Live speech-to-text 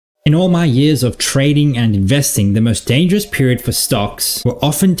In all my years of trading and investing, the most dangerous period for stocks were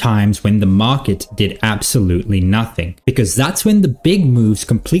oftentimes when the market did absolutely nothing, because that's when the big moves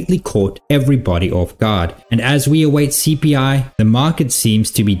completely caught everybody off guard. And as we await CPI, the market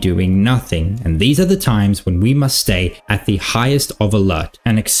seems to be doing nothing. And these are the times when we must stay at the highest of alert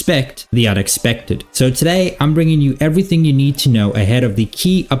and expect the unexpected. So today I'm bringing you everything you need to know ahead of the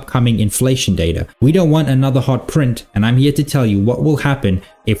key upcoming inflation data. We don't want another hot print, and I'm here to tell you what will happen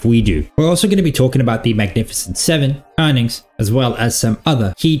if we do. We're also going to be talking about the Magnificent Seven earnings, as well as some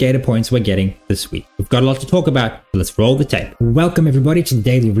other key data points we're getting this week. We've got a lot to talk about, so let's roll the tape. Welcome everybody to the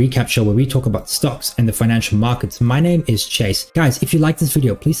daily recap show where we talk about stocks and the financial markets. My name is Chase. Guys, if you like this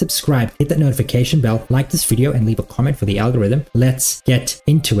video, please subscribe, hit that notification bell, like this video, and leave a comment for the algorithm. Let's get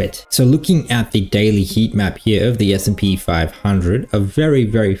into it. So looking at the daily heat map here of the S&P 500, a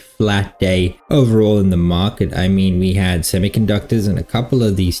very flat day overall in the market. I mean, we had semiconductors and a couple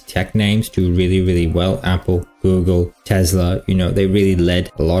of these tech names do really well. Apple, Google, Tesla, they really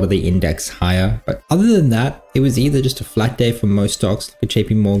led a lot of the index higher. But other than that, it was either just a flat day for most stocks like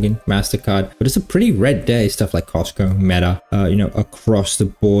JP Morgan, MasterCard, but it's a pretty red day, stuff like Costco, Meta, across the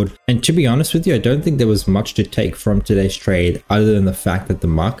board. And to be honest with you, I don't think there was much to take from today's trade other than the fact that the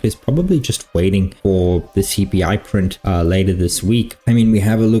market is probably just waiting for the CPI print later this week. I mean, we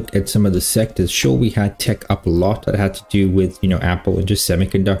have a look at some of the sectors. Sure, we had tech up a lot that had to do with, Apple and just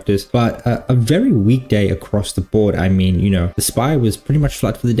semiconductors, but a very weak day across the board. I mean, the SPY was pretty much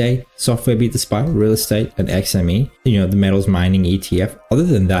flat for the day. Software beat the SPY, real estate and XME, the metals mining ETF. Other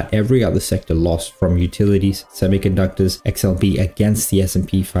than that, every other sector lost, from utilities, semiconductors, XLB against the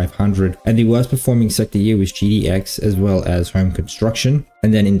S&P 500. And the worst performing sector here was GDX, as well as home construction.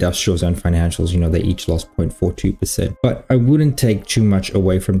 And then industrials and financials, they each lost 0.42%. But I wouldn't take too much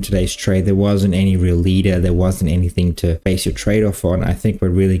away from today's trade. There wasn't any real leader. There wasn't anything to base your trade off on. I think we're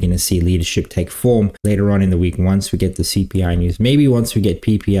really going to see leadership take form later on in the week once we get the CPI news. Maybe once we get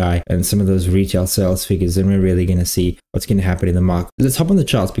PPI and some of those retail sales figures, then we're really going to see what's going to happen in the market. Let's hop on the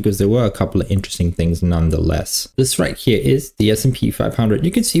charts because there were a couple of interesting things nonetheless. This right here is the S&P 500.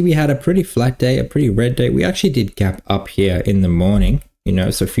 You can see we had a pretty flat day, a pretty red day. We actually did gap up here in the morning.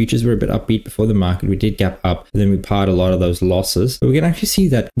 So futures were a bit upbeat before the market. We did gap up, and then we pared a lot of those losses. But we can actually see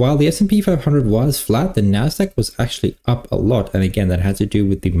that while the S&P 500 was flat, the Nasdaq was actually up a lot. And again, that had to do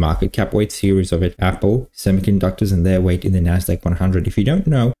with the market cap weight series of it. Apple, semiconductors, and their weight in the Nasdaq 100. If you don't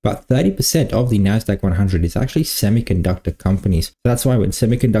know, about 30% of the Nasdaq 100 is actually semiconductor companies. So that's why when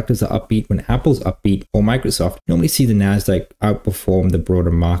semiconductors are upbeat, when Apple's upbeat, or Microsoft, you normally see the Nasdaq outperform the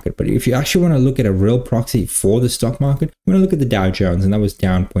broader market. But if you actually want to look at a real proxy for the stock market, you want to look at the Dow Jones, and that was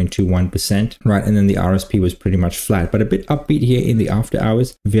down 0.21%, right? And then the RSP was pretty much flat, but a bit upbeat here in the after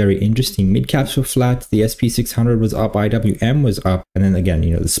hours. Very interesting. Mid caps were flat. The SP 600 was up. IWM was up. And then again,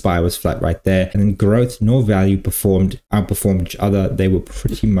 the SPY was flat right there. And then growth nor value outperformed each other. They were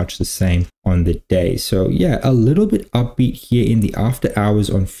pretty much the same on the day. So yeah, a little bit upbeat here in the after hours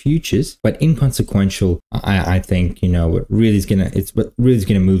on futures, but inconsequential. I think, what really is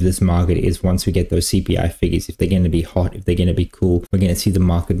gonna move this market is once we get those CPI figures. If they're going to be hot, if they're going to be cool, we're going to see the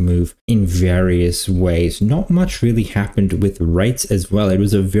market move in various ways. Not much really happened with rates as well. It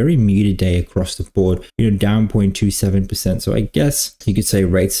was a very muted day across the board, down 0.27%. So I guess you could say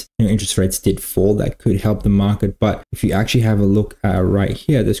rates, interest rates did fall. That could help the market. But if you actually have a look right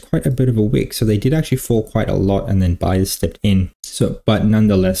here, there's quite a bit of a wick. So they did actually fall quite a lot, and then buyers stepped in. So, but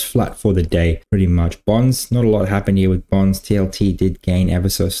nonetheless, flat for the day, pretty much. Bonds, not a lot happened here with bonds. TLT did gain ever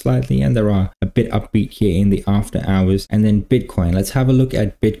so slightly, and there are a bit upbeat here in the after hours. And then Bitcoin, let's have a look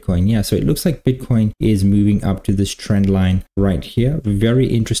at Bitcoin. Yeah, so it looks like Bitcoin is moving up to this trend line right here. Very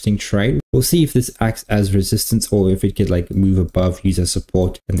interesting trade. We'll see if this acts as resistance or if it could move above user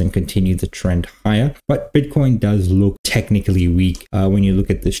support and then continue the trend higher. But Bitcoin does look technically weak when you look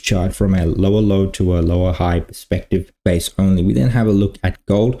at this chart from a lower low to a lower high perspective base only. We then have a look at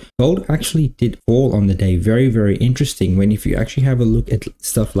gold. Gold actually did fall on the day. Very interesting. When if you actually have a look at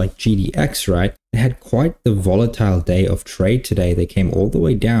stuff like GDX, right? They had quite the volatile day of trade today. They came all the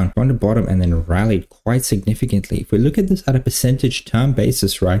way down from the bottom and then rallied quite significantly. If we look at this at a percentage term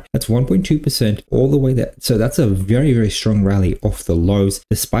basis, right, that's 1.2% all the way there. So that's a very strong rally off the lows,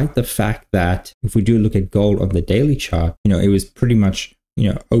 despite the fact that if we do look at gold on the daily chart, it was pretty much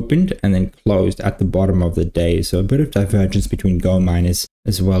opened and then closed at the bottom of the day. So a bit of divergence between gold miners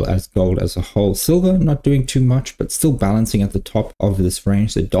as well as gold as a whole. Silver not doing too much, but still balancing at the top of this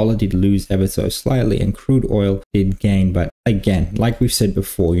range. The dollar did lose ever so slightly, and crude oil did gain. But again, like we've said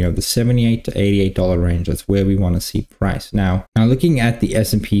before, the $78 to $88 range, that's where we want to see price. Now looking at the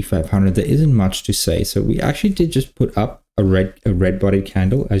S&P 500, there isn't much to say. So we actually did just put up a red bodied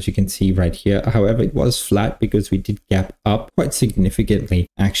candle, as you can see right here. However, it was flat because we did gap up quite significantly.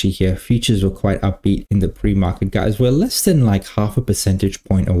 Actually here, futures were quite upbeat in the pre-market, guys. We're less than like half a percentage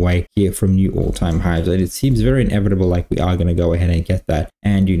point away here from new all-time highs, and it seems very inevitable like we are going to go ahead and get that.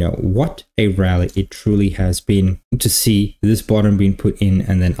 And you know what a rally it truly has been to see this bottom being put in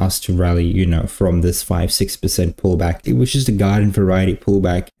and then us to rally, you know, from this 5-6% pullback. It was just a garden variety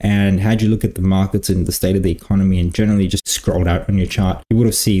pullback, and had you look at the markets and the state of the economy and generally just scrolled out on your chart, you would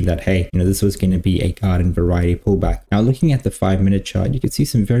have seen that, hey, you know, this was going to be a garden variety pullback. Now looking at the 5-minute chart, you can see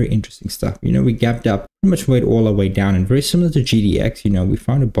some very interesting stuff. You know, we gapped up, pretty much went all our way down, and very similar to GDX, you know, we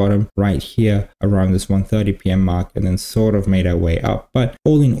found a bottom right here around this 1:30 p.m. mark and then sort of made our way up. But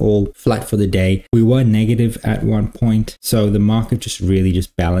all in all, flat for the day. We were negative at one point, so the market just really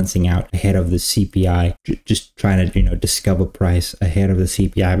just balancing out ahead of the CPI, just trying to, you know, discover price ahead of the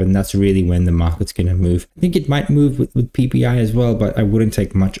CPI. But that's really when the market's going to move. I think it might move with PPI as well, but I wouldn't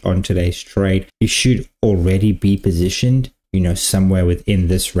take much on today's trade. You should already be positioned, you know, somewhere within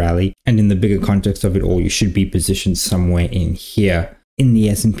this rally, and in the bigger context of it all, you should be positioned somewhere in here in the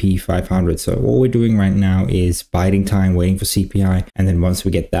S&P 500. So all we're doing right now is biding time, waiting for CPI, and then once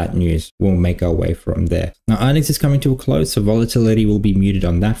we get that news, we'll make our way from there. Now earnings is coming to a close, so volatility will be muted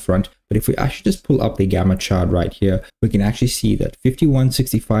on that front. But if we actually just pull up the gamma chart right here, we can actually see that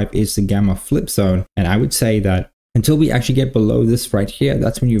 51.65 is the gamma flip zone, and I would say that until we actually get below this right here,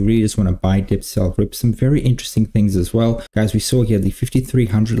 that's when you really just want to buy, dip, sell, rip. Some very interesting things as well. Guys, we saw here the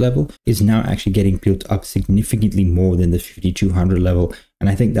 5,300 level is now actually getting built up significantly more than the 5,200 level. And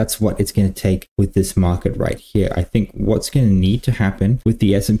I think that's what it's going to take with this market right here. I think what's going to need to happen with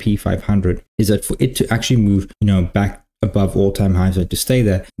the S&P 500 is that for it to actually move, you know, back above all-time highs, or to stay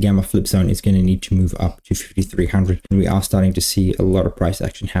there, gamma flip zone is going to need to move up to 5,300, and we are starting to see a lot of price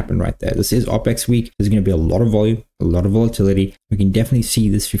action happen right there. This is OPEX week. There's going to be a lot of volume, a lot of volatility. We can definitely see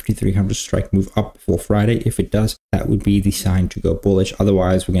this 5,300 strike move up before Friday. If it does, that would be the sign to go bullish.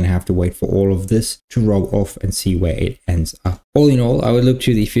 Otherwise, we're going to have to wait for all of this to roll off and see where it ends up. All in all, I would look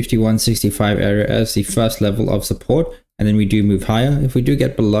to the 51.65 area as the first level of support, and then we do move higher. If we do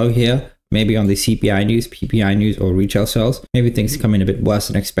get below here, maybe on the CPI news, PPI news, or retail sales, maybe things come in a bit worse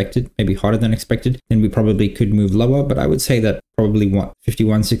than expected, maybe harder than expected, then we probably could move lower. But I would say that probably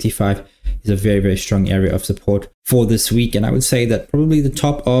 51.65 is a very, very strong area of support for this week. And I would say that probably the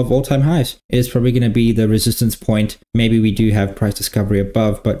top of all-time highs is probably going to be the resistance point. Maybe we do have price discovery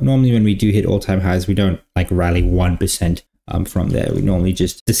above, but normally when we do hit all-time highs, we don't like rally 1%. From there, we normally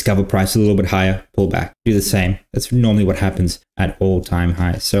just discover price a little bit higher, pull back, do the same. That's normally what happens at all-time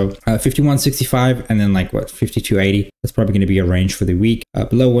highs. So 51.65 and then like what, 52.80. That's probably going to be a range for the week.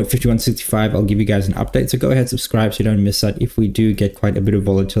 Below what 51.65, I'll give you guys an update. So go ahead, subscribe so you don't miss that if we do get quite a bit of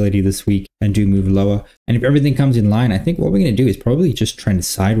volatility this week and do move lower. And if everything comes in line, I think what we're going to do is probably just trend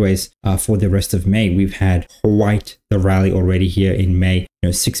sideways for the rest of May. We've had quite the rally already here in May, you know,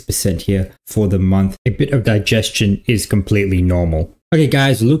 6% here for the month. A bit of digestion is completely normal. Okay,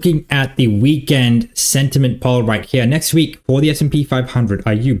 guys, looking at the weekend sentiment poll right here. Next week for the S&P 500,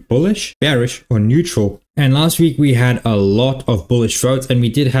 are you bullish, bearish, or neutral? And last week we had a lot of bullish votes, and we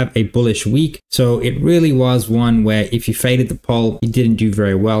did have a bullish week. So it really was one where if you faded the poll, you didn't do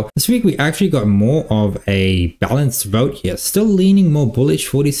very well. This week we actually got more of a balanced vote here. Still leaning more bullish.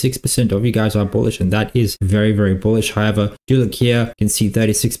 46% of you guys are bullish, and that is very, very bullish. However, if you look here, you can see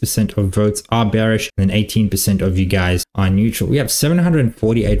 36% of votes are bearish, and then 18% of you guys are neutral. We have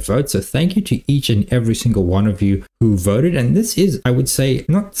 748 votes. So thank you to each and every single one of you who voted. And this is, I would say,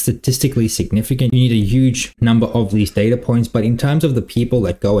 not statistically significant. You need a huge number of these data points, but in terms of the people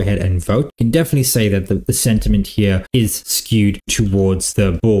that go ahead and vote, you can definitely say that the sentiment here is skewed towards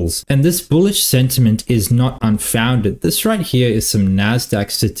the bulls. And this bullish sentiment is not unfounded. This right here is some Nasdaq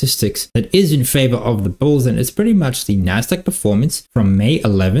statistics that is in favor of the bulls, and it's pretty much the Nasdaq performance from May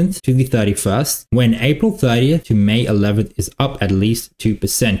 11th to the 31st, when April 30th to May 11th is up at least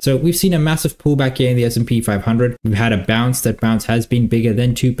 2%. So we've seen a massive pullback here in the S&P 500. We've had a bounce. That bounce has been bigger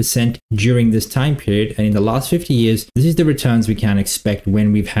than 2% during this time period. And in the last 50 years, this is the returns we can expect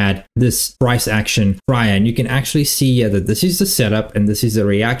when we've had this price action prior. And you can actually see here that this is the setup and this is the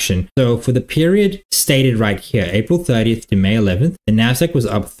reaction. So for the period stated right here, April 30th to May 11th, the Nasdaq was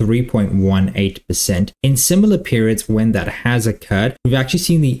up 3.18%. In similar periods when that has occurred, we've actually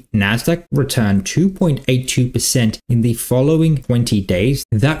seen the Nasdaq return 2.82% in the following 20 days.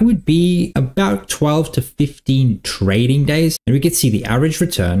 That would be about 12 to 15 trading days. And we could see the average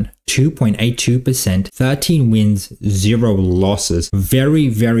return 2.82%, 13 wins, 0 losses. Very,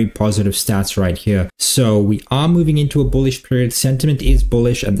 very positive stats right here. So we are moving into a bullish period. Sentiment is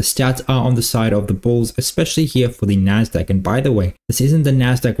bullish and the stats are on the side of the bulls, especially here for the Nasdaq. And by the way, this isn't the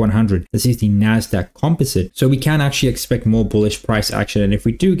Nasdaq 100. This is the Nasdaq composite. So we can actually expect more bullish price action. And if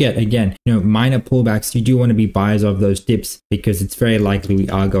we do get, again, minor pullbacks, you do want to be buyers of those dips because it's very likely we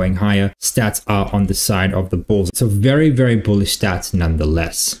are going higher. Stats are on the side of the bulls. So very, very bullish stats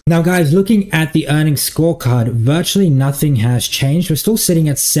nonetheless. Now guys, looking at the earnings scorecard, virtually nothing has changed. We're still sitting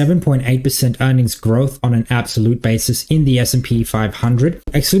at 7.8% earnings growth on an absolute basis in the S&P 500.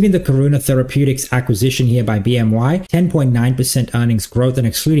 Excluding the Karuna Therapeutics acquisition here by BMY, 10.9% earnings growth, and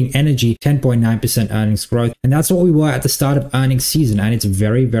excluding energy, 10.9% earnings growth. And that's what we were at the start of earnings season, and it's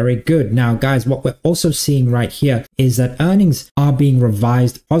very, very good. Now guys, what we're also seeing right here is that earnings are being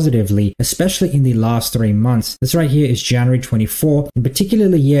revised positively, especially in the last 3 months. This right here is January 24, and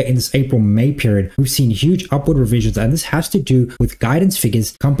particularly here in this April-May period, we've seen huge upward revisions, and this has to do with guidance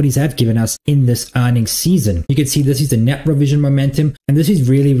figures companies have given us in this earnings season. You can see this is the net revision momentum, and this is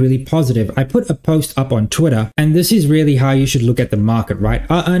really, really positive. I put a post up on Twitter, and this is really how you should look at the market, right?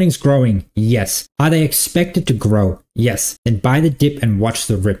 Are earnings growing? Yes. Are they expected to grow? Yes. Then buy the dip and watch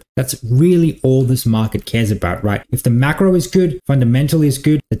the rip. That's really all this market cares about, right? If the macro is good, fundamental is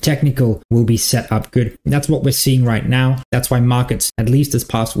good, the technical will be set up good. And that's what we're seeing right now. That's why markets, at least this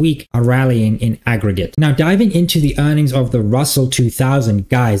past week, are rallying in aggregate. Now, diving into the earnings of the Russell 2000,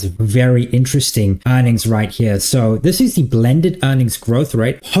 guys, very interesting earnings right here. So this is the blended earnings growth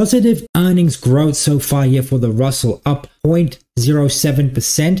rate. Positive earnings growth so far here for the Russell, up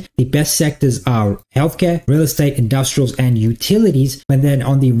 0.07%. The best sectors are healthcare, real estate, industrials, and utilities. And then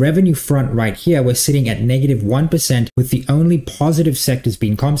on the revenue front right here, we're sitting at -1%, with the only positive sectors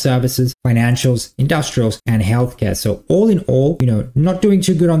being comm services, financials, industrials, and healthcare. So all in all, not doing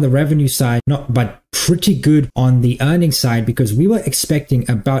too good on the revenue side, but pretty good on the earnings side, because we were expecting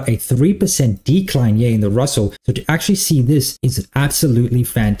about a 3% decline here in the Russell. So to actually see this is absolutely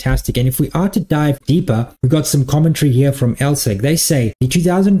fantastic. And if we are to dive deeper, we got some commentary here from LSEG. They say the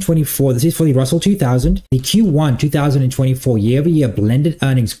 2024, this is for the Russell 2000, the Q1 2024 year-over-year blended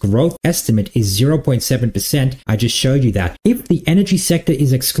earnings growth estimate is 0.7%. I just showed you that. If the energy sector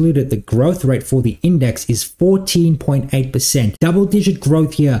is excluded, the growth rate for the index is 14.8%. Double-digit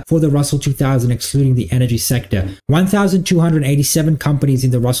growth here for the Russell 2000, excluding the energy sector. 1,287 companies in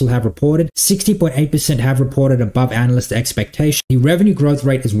the Russell have reported. 60.8% have reported above analyst expectation. The revenue growth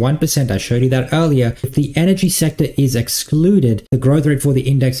rate is 1%. I showed you that earlier. If the energy sector is excluded, the growth rate for the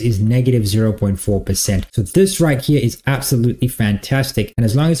index is -0.4%. So this right here is absolutely fantastic. And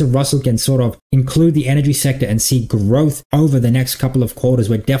as long as the Russell can sort of include the energy sector and see growth over the next couple of quarters,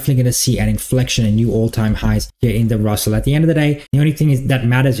 we're definitely going to see an inflection and new all-time highs here in the Russell. At the end of the day, the only thing that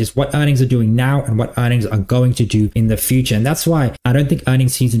matters is what earnings are doing now and what earnings are going to do in the future. And that's why I don't think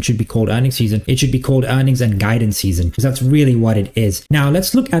earnings season should be called earnings season. It should be called earnings and guidance season, because that's really what it is. Now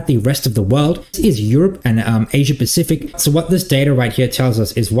let's look at the rest of the world. This is Europe and Asia Pacific. So what this data right here tells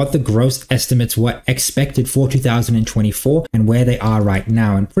us is what the gross estimates were expected for 2024 and where they are right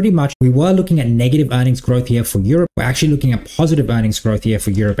now. And pretty much we were looking at negative earnings growth here for Europe. We're actually looking at positive earnings growth here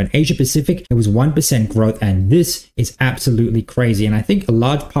for Europe. And Asia Pacific, it was 1% growth, and this is absolutely crazy. And I think a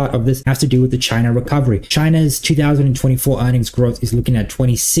large part of this has to do with the China recovery. China's 2024 earnings growth is looking at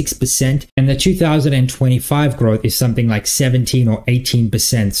 26%, and the 2025 growth is something like 17 or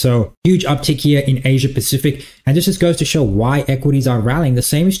 18%. So huge uptick here in Asia Pacific. And this just goes to show why equities are rallying. The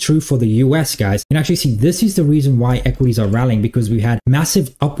same is true for the US, guys. You can actually see this is the reason why equities are rallying, because we had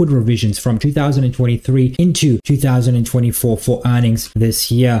massive upward revisions from 2023 into 2024 for earnings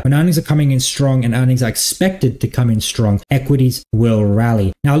this year. When earnings are coming in strong and earnings are expected to come in strong, equities will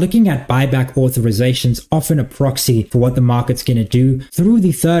rally. Now, looking at buyback authorizations, often a proxy for what the market's going to do. Through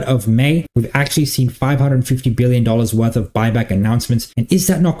the 3rd of May, we've actually seen $550 billion worth of buyback announcements. And is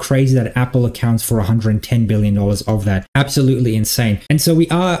that not crazy that Apple accounts for $110 billion of that? Absolutely insane. And so we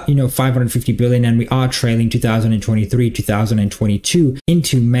are, $550 billion, and we are trailing 2023, 2022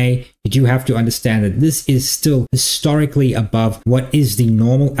 into May. You do have to understand that this is still historically above what is the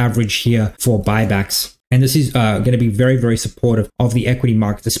normal average here for buybacks. And this is going to be very, very supportive of the equity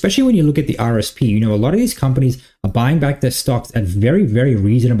markets, especially when you look at the RSP. A lot of these companies are buying back their stocks at very, very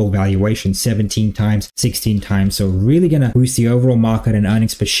reasonable valuations, 17 times, 16 times. So really going to boost the overall market and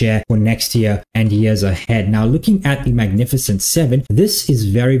earnings per share for next year and years ahead. Now, looking at the Magnificent Seven, this is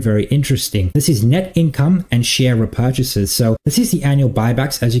very, very interesting. This is net income and share repurchases. So this is the annual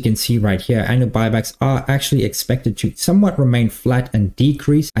buybacks. As you can see right here, annual buybacks are actually expected to somewhat remain flat and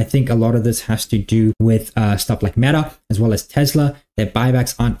decrease. I think a lot of this has to do with stuff like Meta, as well as Tesla. their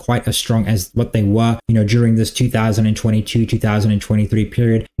buybacks aren't quite as strong as what they were, during this 2022, 2023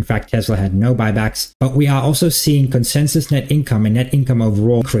 period. In fact, Tesla had no buybacks, but we are also seeing consensus net income and net income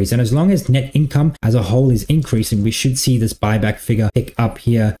overall increase. And as long as net income as a whole is increasing, we should see this buyback figure pick up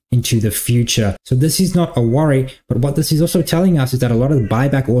here into the future. So this is not a worry, but what this is also telling us is that a lot of the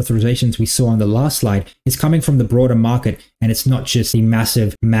buyback authorizations we saw on the last slide is coming from the broader market, and it's not just the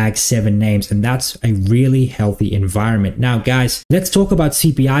massive Mag 7 names, and that's a really healthy environment. Now guys, let's talk about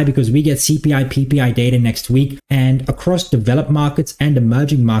CPI, because we get CPI PPI data next week, and across developed markets and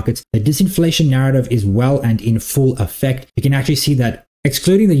emerging markets, the disinflation narrative is well and in full effect. You can actually see that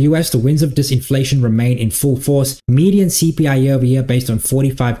excluding the US, the winds of disinflation remain in full force. Median CPI year over year based on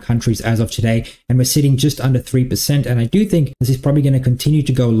 45 countries as of today, and we're sitting just under 3%. And I do think this is probably going to continue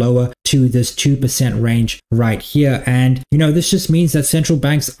to go lower to this 2% range right here. And, this just means that central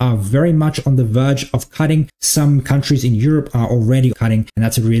banks are very much on the verge of cutting. Some countries in Europe are already cutting, and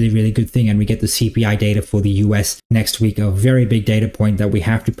that's a really, really good thing. And we get the CPI data for the US next week, a very big data point that we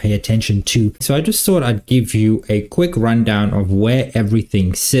have to pay attention to. So I just thought I'd give you a quick rundown of where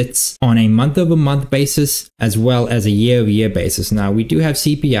everything sits on a month-over-month basis as well as a year-over-year basis. Now, we do have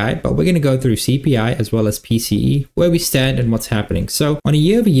CPI, but we're going to go through CPI as well as PCE, where we stand and what's happening. So on a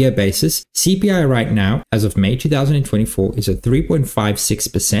year-over-year basis, CPI right now, as of May 2024, is at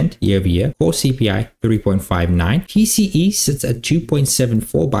 3.56% year-over-year. Core CPI, 3.59. PCE sits at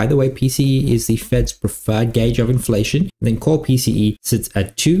 2.74. By the way, PCE is the Fed's preferred gauge of inflation. And then core PCE sits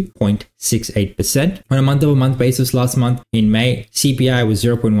at 2.68%. On a month-over-month basis, last month in May, CPI was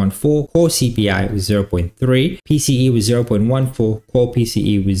 0.14, core CPI was 0.3, PCE was 0.14, core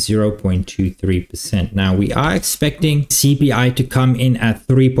PCE was 0.23%. Now, we are expecting CPI to come in at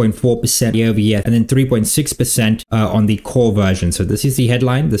 3.4% year over year, and then 3.6% on the core version. So this is the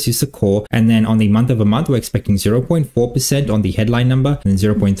headline, this is the core, and then on the month over month, we're expecting 0.4% on the headline number, and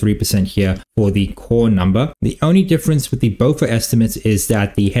then 0.3% here for the core number. The only difference with the BOFA estimates is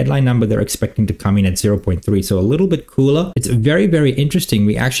that the headline number they're expecting to come in at 0.3, so a little bit cooler. It's very, very interesting.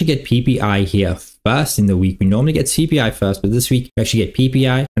 We actually get PPI here first in the week. We normally get CPI first, but this week we actually get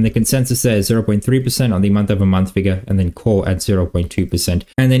PPI, and the consensus there is 0.3% on the month-over-month figure, and then core at 0.2%.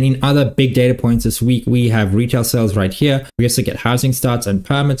 And then in other big data points this week, we have retail sales right here. We also get housing starts and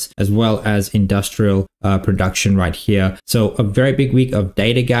permits, as well as industrial production right here. So a very big week of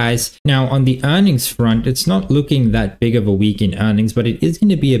data, guys. Now on the earnings front, it's not looking that big of a week in earnings, but it is going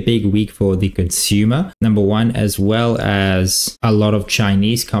to be a big week for the consumer, number one, as well as a lot of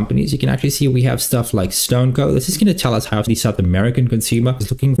Chinese companies. You can actually see we have stuff like StoneCo. This is going to tell us how the South American consumer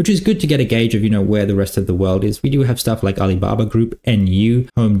is looking, which is good to get a gauge of, where the rest of the world is. We do have stuff like Alibaba Group, NU,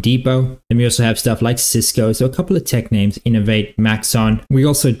 Home Depot. Then we also have stuff like Cisco. So a couple of tech names, Innovate, Maxon. We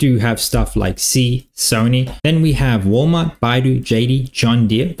also do have stuff like Sony. Then we have Walmart, Baidu, JD, John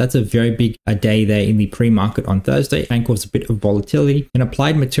Deere. That's a very big day there in the pre-market on Thursday, and caused a bit of volatility. And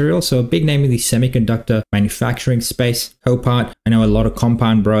Applied Materials, so a big name in the semiconductor manufacturing space. Copart, I know a lot of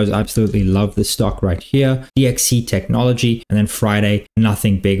compound bros absolutely love this stock right here. DXC Technology, and then Friday,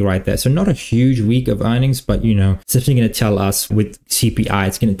 nothing big right there. So not a huge week of earnings, but it's definitely going to tell us with CPI,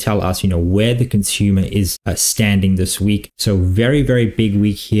 it's going to tell us, where the consumer is standing this week. So very, very big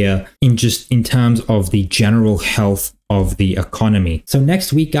week here in terms of the general health of the economy. So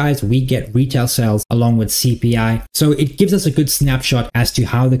next week, guys, we get retail sales along with CPI. So it gives us a good snapshot as to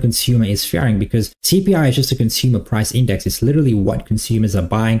how the consumer is faring, because CPI is just a consumer price index. It's literally what consumers are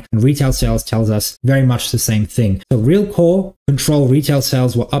buying, and retail sales tells us very much the same thing. So real core control retail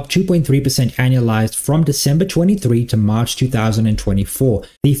sales were up 2.3% annualized from December 23 to March 2024.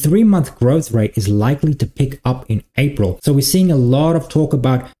 The 3-month growth rate is likely to pick up in April. So we're seeing a lot of talk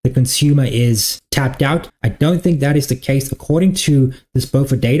about the consumer is tapped out. I don't think that is the case. According to this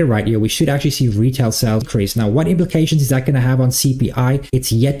BOFA data right here, we should actually see retail sales increase. Now, what implications is that going to have on CPI?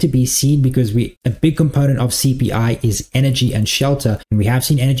 It's yet to be seen, because a big component of CPI is energy and shelter. And we have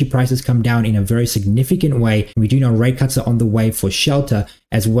seen energy prices come down in a very significant way. We do know rate cuts are on the way for shelter,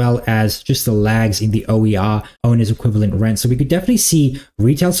 as well as just the lags in the OER, owner's equivalent rent. So we could definitely see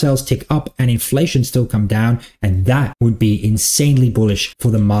retail sales tick up and inflation still come down, and that would be insanely bullish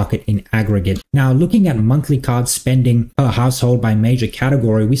for the market in aggregate. Now, looking at monthly card spending per household by major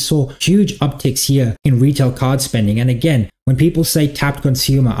category, we saw huge upticks here in retail card spending. And again, when people say tapped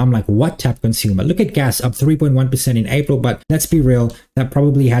consumer, I'm like, what tapped consumer? Look at gas up 3.1% in April, but let's be real, that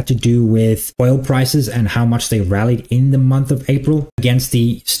probably had to do with oil prices and how much they rallied in the month of April against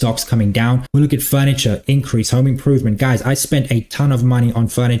the stocks coming down. We look at furniture, increase, home improvement. Guys, I spent a ton of money on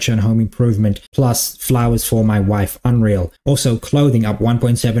furniture and home improvement, plus flowers for my wife, unreal. Also clothing up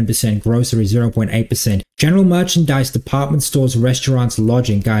 1.7%, grocery 0.8%, General merchandise, department stores, restaurants,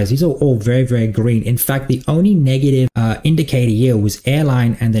 lodging. Guys, these are all very, very green. In fact, the only negative indicator here was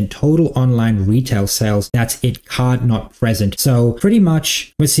airline and then total online retail sales. That's it, card not present. So pretty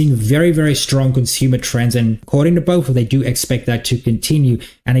much we're seeing very, very strong consumer trends, and according to both, they do expect that to continue.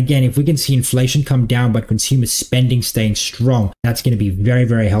 And again, if we can see inflation come down but consumer spending staying strong, that's going to be very,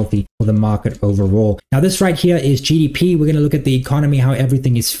 very healthy for the market overall. Now this right here is GDP. We're going to look at the economy, how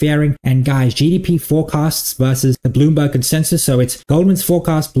everything is faring. And guys, GDP forecasts versus the Bloomberg consensus. So it's Goldman's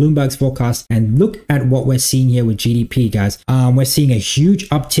forecast, Bloomberg's forecast, and look at what we're seeing here with GDP, guys. We're seeing a huge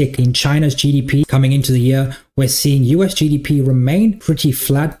uptick in China's GDP coming into the year. We're seeing US GDP remain pretty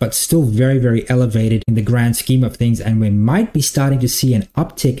flat, but still very, very elevated in the grand scheme of things. And we might be starting to see an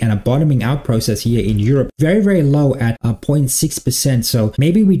uptick and a bottoming out process here in Europe. Very, very low at 0.6%. So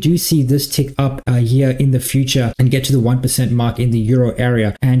maybe we do see this tick up here in the future and get to the 1% mark in the Euro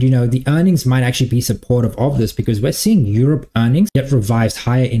area. And, you know, the earnings might actually be supportive of this because we're seeing Europe earnings get revised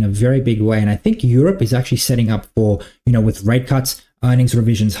higher in a very big way. And I think Europe is actually setting up for, you know, with rate cuts, earnings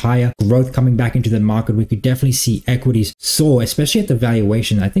revisions higher, growth coming back into the market, we could definitely see equities soar, especially at the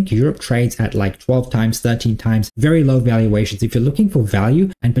valuation. I think Europe trades at like 12 times, 13 times, very low valuations. If you're looking for value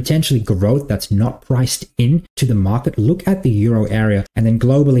and potentially growth that's not priced in to the market, look at the Euro area. And then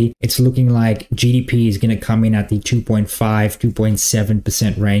globally, it's looking like GDP is going to come in at the 2.5,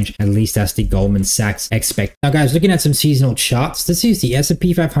 2.7% range, at least as the Goldman Sachs expect. Now guys, looking at some seasonal charts, this is the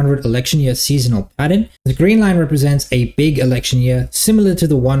S&P 500 election year seasonal pattern. The green line represents a big election year, similar to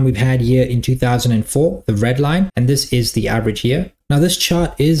the one we've had here in 2004, the red line, and this is the average year. Now this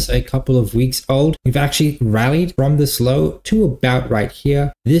chart is a couple of weeks old. We've actually rallied from this low to about right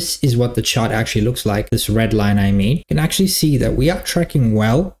here. This is what the chart actually looks like, this red line I mean. You can actually see that we are tracking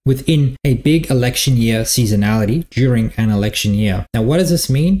well within a big election year seasonality during an election year. Now what does this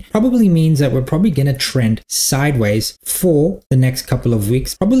mean? Probably means that we're probably going to trend sideways for the next couple of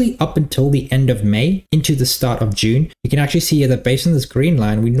weeks, probably up until the end of May into the start of June. You can actually see here that based on this green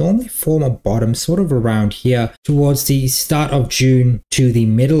line, we normally form a bottom sort of around here towards the start of June to the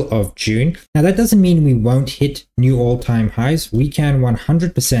middle of June. Now that doesn't mean we won't hit new all-time highs. We can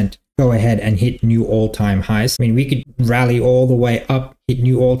 100% go ahead and hit new all-time highs. I mean, we could rally all the way up, hit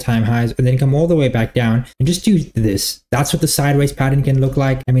new all-time highs, and then come all the way back down and just do this. That's what the sideways pattern can look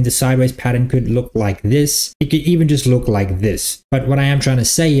like. I mean, the sideways pattern could look like this. It could even just look like this. But what I am trying to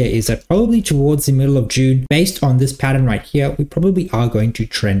say here is that probably towards the middle of June, based on this pattern right here, we probably are going to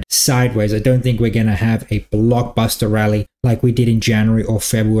trend sideways. I don't think we're going to have a blockbuster rally like we did in January or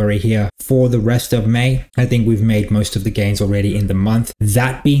February here for the rest of May. I think we've made most of the gains already in the month.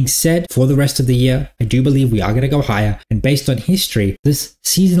 That being said, for the rest of the year, I do believe we are going to go higher. And based on history, this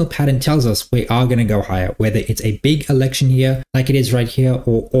seasonal pattern tells us we are going to go higher, whether it's a big election year like it is right here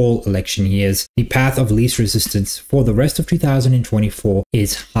or all election years. The path of least resistance for the rest of 2024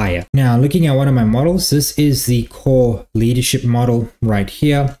 is higher. Now, looking at one of my models, this is the core leadership model right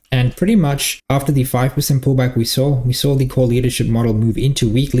here. And pretty much after the 5% pullback we saw the core leadership model move into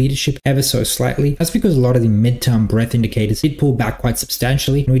weak leadership ever so slightly. That's because a lot of the midterm breadth indicators did pull back quite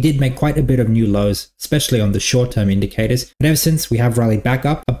substantially, and we did make quite a bit of new lows, especially on the short-term indicators. But ever since, we have rallied back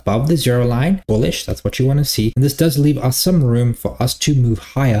up above the zero line, bullish, that's what you want to see. And this does leave us some room for us to move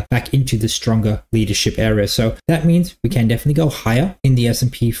higher back into the stronger leadership area. So that means we can definitely go higher in the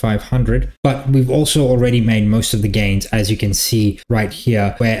S&P 500, but we've also already made most of the gains, as you can see right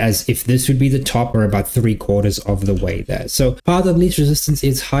here, whereas if this would be the top, we're about 3/4 of the way there. So path of least resistance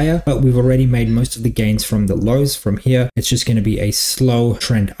is higher, but we've already made most of the gains from the lows. From here, it's just going to be a slow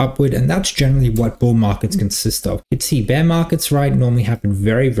trend upward, and that's generally what bull markets consist of. You can see bear markets, right, normally happen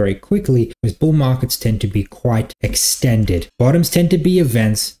very, very quickly, whereas bull markets tend to be quite extended. Bottoms tend to be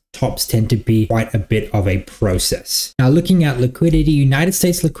events. Tops tend to be quite a bit of a process. Now, looking at liquidity, United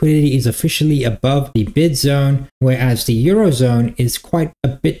States liquidity is officially above the bid zone, whereas the Eurozone is quite a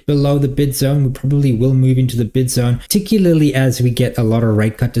bit below the bid zone. We probably will move into the bid zone, particularly as we get a lot of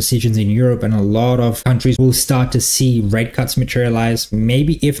rate cut decisions in Europe, and a lot of countries will start to see rate cuts materialize,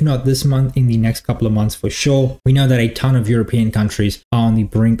 maybe if not this month, in the next couple of months for sure. We know that a ton of European countries are on the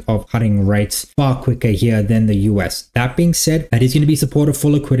brink of cutting rates far quicker here than the US. That being said, that is going to be supportive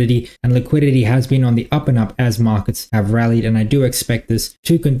for liquidity. And liquidity has been on the up and up as markets have rallied, and I do expect this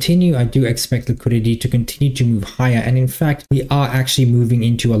to continue. I do expect liquidity to continue to move higher, and in fact we are actually moving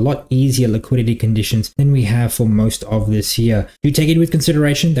into a lot easier liquidity conditions than we have for most of this year. Do take it with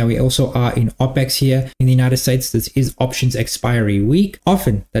consideration that we also are in OPEX here in the United States. This is options expiry week.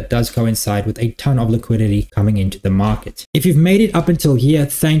 Often that does coincide with a ton of liquidity coming into the market. If you've made it up until here,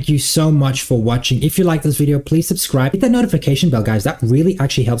 thank you so much for watching. If you like this video, please subscribe, hit that notification bell, guys. That really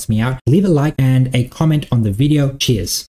actually helps helps me out. Leave a like and a comment on the video. Cheers.